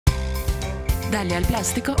Dale al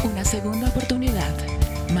plástico una segunda oportunidad.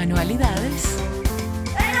 Manualidades.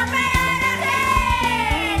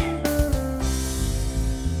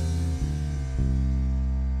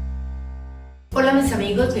 Hola mis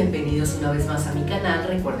amigos, bienvenidos una vez más a mi canal.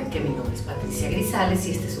 Recuerden que mi nombre es Patricia Grisales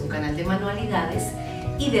y este es un canal de manualidades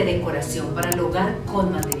y de decoración para el hogar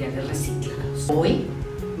con materiales reciclados. Hoy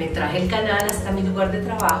me traje el canal hasta mi lugar de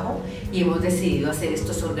trabajo y hemos decidido hacer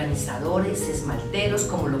estos organizadores, esmalteros,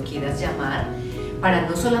 como lo quieras llamar, para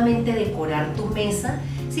no solamente decorar tu mesa,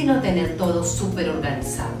 sino tener todo súper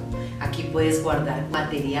organizado. Aquí puedes guardar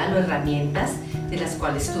material o herramientas de las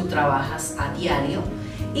cuales tú trabajas a diario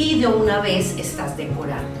y de una vez estás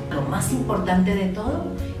decorando. Lo más importante de todo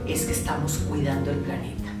es que estamos cuidando el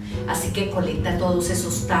planeta. Así que colecta todos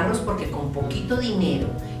esos tarros porque con poquito dinero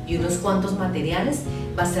y unos cuantos materiales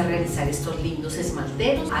vas a realizar estos lindos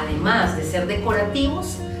esmalteros. Además de ser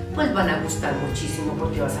decorativos, pues van a gustar muchísimo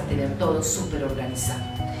porque vas a tener todo súper organizado.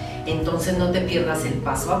 Entonces no te pierdas el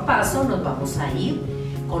paso a paso, nos vamos a ir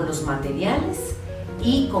con los materiales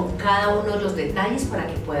y con cada uno de los detalles para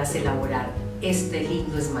que puedas elaborar este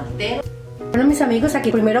lindo esmaltero. Bueno mis amigos,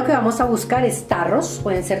 aquí primero que vamos a buscar es tarros.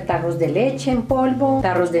 Pueden ser tarros de leche en polvo,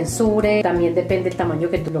 tarros de ensure, también depende del tamaño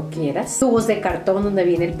que tú lo quieras. Tubos de cartón donde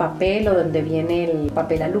viene el papel o donde viene el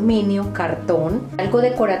papel aluminio, cartón. Algo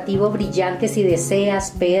decorativo brillante si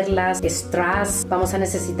deseas, perlas, strass. Vamos a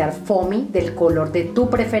necesitar foamy del color de tu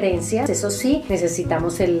preferencia. Eso sí,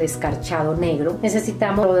 necesitamos el escarchado negro.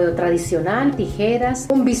 Necesitamos lo tradicional, tijeras,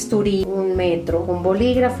 un bisturí, un metro, un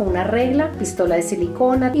bolígrafo, una regla, pistola de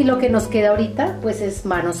silicona y lo que nos queda ahorita pues es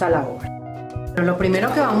manos a la obra. Pero lo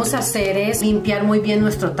primero que vamos a hacer es limpiar muy bien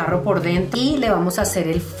nuestro tarro por dentro y le vamos a hacer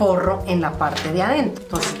el forro en la parte de adentro.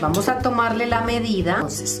 Entonces vamos a tomarle la medida,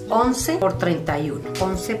 entonces 11 por 31,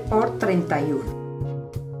 11 por 31.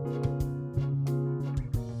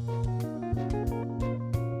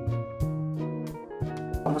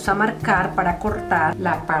 Vamos a marcar para cortar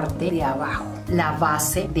la parte de abajo, la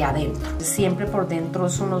base de adentro. Siempre por dentro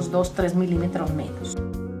es unos 2-3 milímetros menos.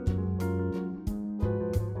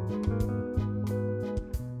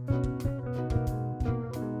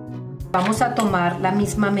 Vamos a tomar la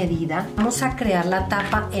misma medida, vamos a crear la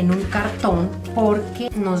tapa en un cartón porque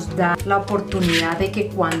nos da la oportunidad de que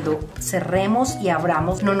cuando cerremos y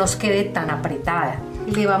abramos no nos quede tan apretada.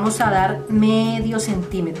 Le vamos a dar medio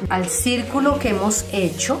centímetro. Al círculo que hemos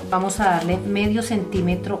hecho vamos a darle medio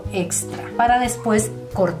centímetro extra para después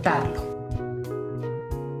cortarlo.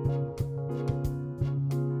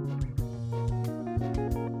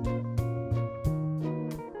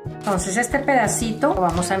 Entonces este pedacito lo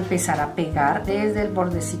vamos a empezar a pegar desde el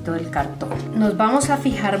bordecito del cartón. Nos vamos a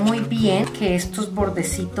fijar muy bien que estos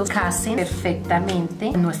bordecitos casen perfectamente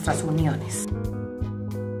en nuestras uniones.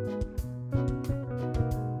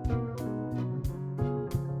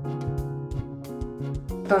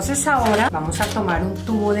 Entonces ahora vamos a tomar un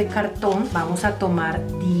tubo de cartón, vamos a tomar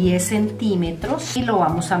 10 centímetros y lo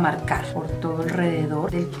vamos a marcar por todo alrededor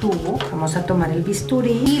del tubo. Vamos a tomar el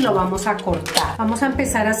bisturí y lo vamos a cortar. Vamos a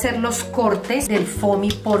empezar a hacer los cortes del foamy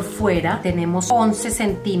por fuera. Tenemos 11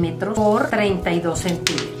 centímetros por 32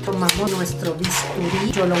 centímetros. Tomamos nuestro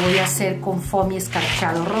bisturí, yo lo voy a hacer con foamy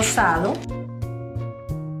escarchado rosado.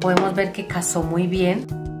 Podemos ver que casó muy bien.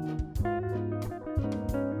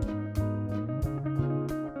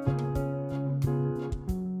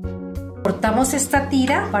 Cortamos esta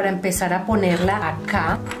tira para empezar a ponerla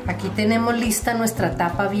acá. Aquí tenemos lista nuestra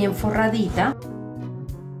tapa bien forradita.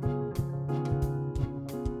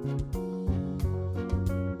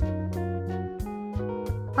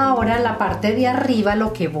 Ahora en la parte de arriba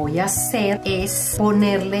lo que voy a hacer es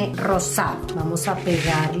ponerle rosado. Vamos a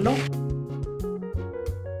pegarlo.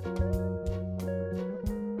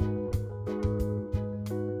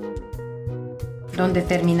 Donde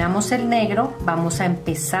terminamos el negro, vamos a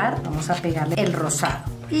pegarle el rosado.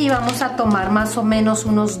 Y vamos a tomar más o menos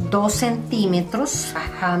unos 2 centímetros,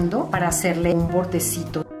 bajando, para hacerle un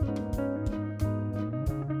bordecito.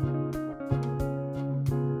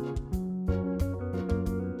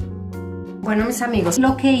 Bueno mis amigos,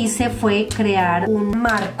 lo que hice fue crear un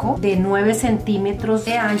marco de 9 centímetros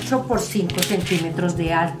de ancho por 5 centímetros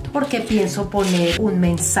de alto porque pienso poner un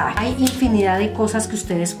mensaje. Hay infinidad de cosas que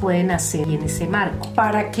ustedes pueden hacer en ese marco.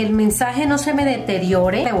 Para que el mensaje no se me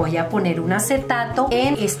deteriore, le voy a poner un acetato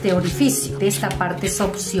en este orificio. Esta parte es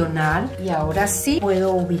opcional y ahora sí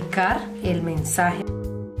puedo ubicar el mensaje.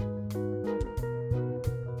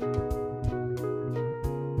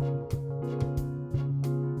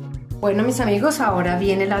 Bueno mis amigos, ahora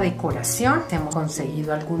viene la decoración. Hemos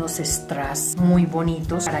conseguido algunos strass muy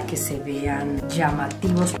bonitos para que se vean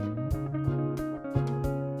llamativos.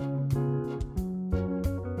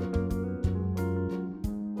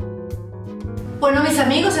 Bueno, mis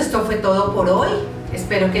amigos, esto fue todo por hoy.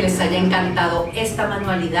 Espero que les haya encantado esta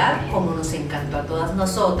manualidad como nos encantó a todas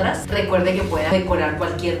nosotras. Recuerde que pueden decorar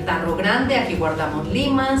cualquier tarro grande. Aquí guardamos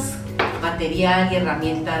limas, material y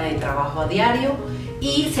herramienta de trabajo a diario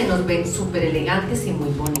y se nos ven súper elegantes y muy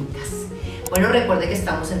bonitas. Bueno, recuerde que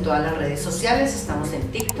estamos en todas las redes sociales. Estamos en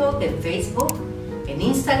TikTok, en Facebook, en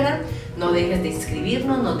Instagram. No dejes de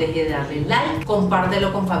inscribirnos, no dejes de darle like,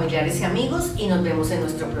 compártelo con familiares y amigos y nos vemos en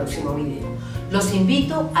nuestro próximo video. Los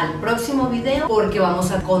invito al próximo video porque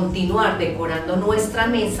vamos a continuar decorando nuestra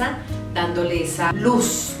mesa, dándole esa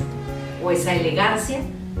luz o esa elegancia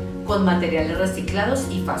con materiales reciclados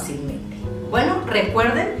y fácilmente. Bueno,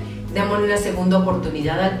 recuerden, démosle una segunda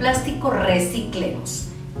oportunidad al plástico, reciclemos.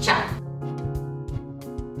 Chao.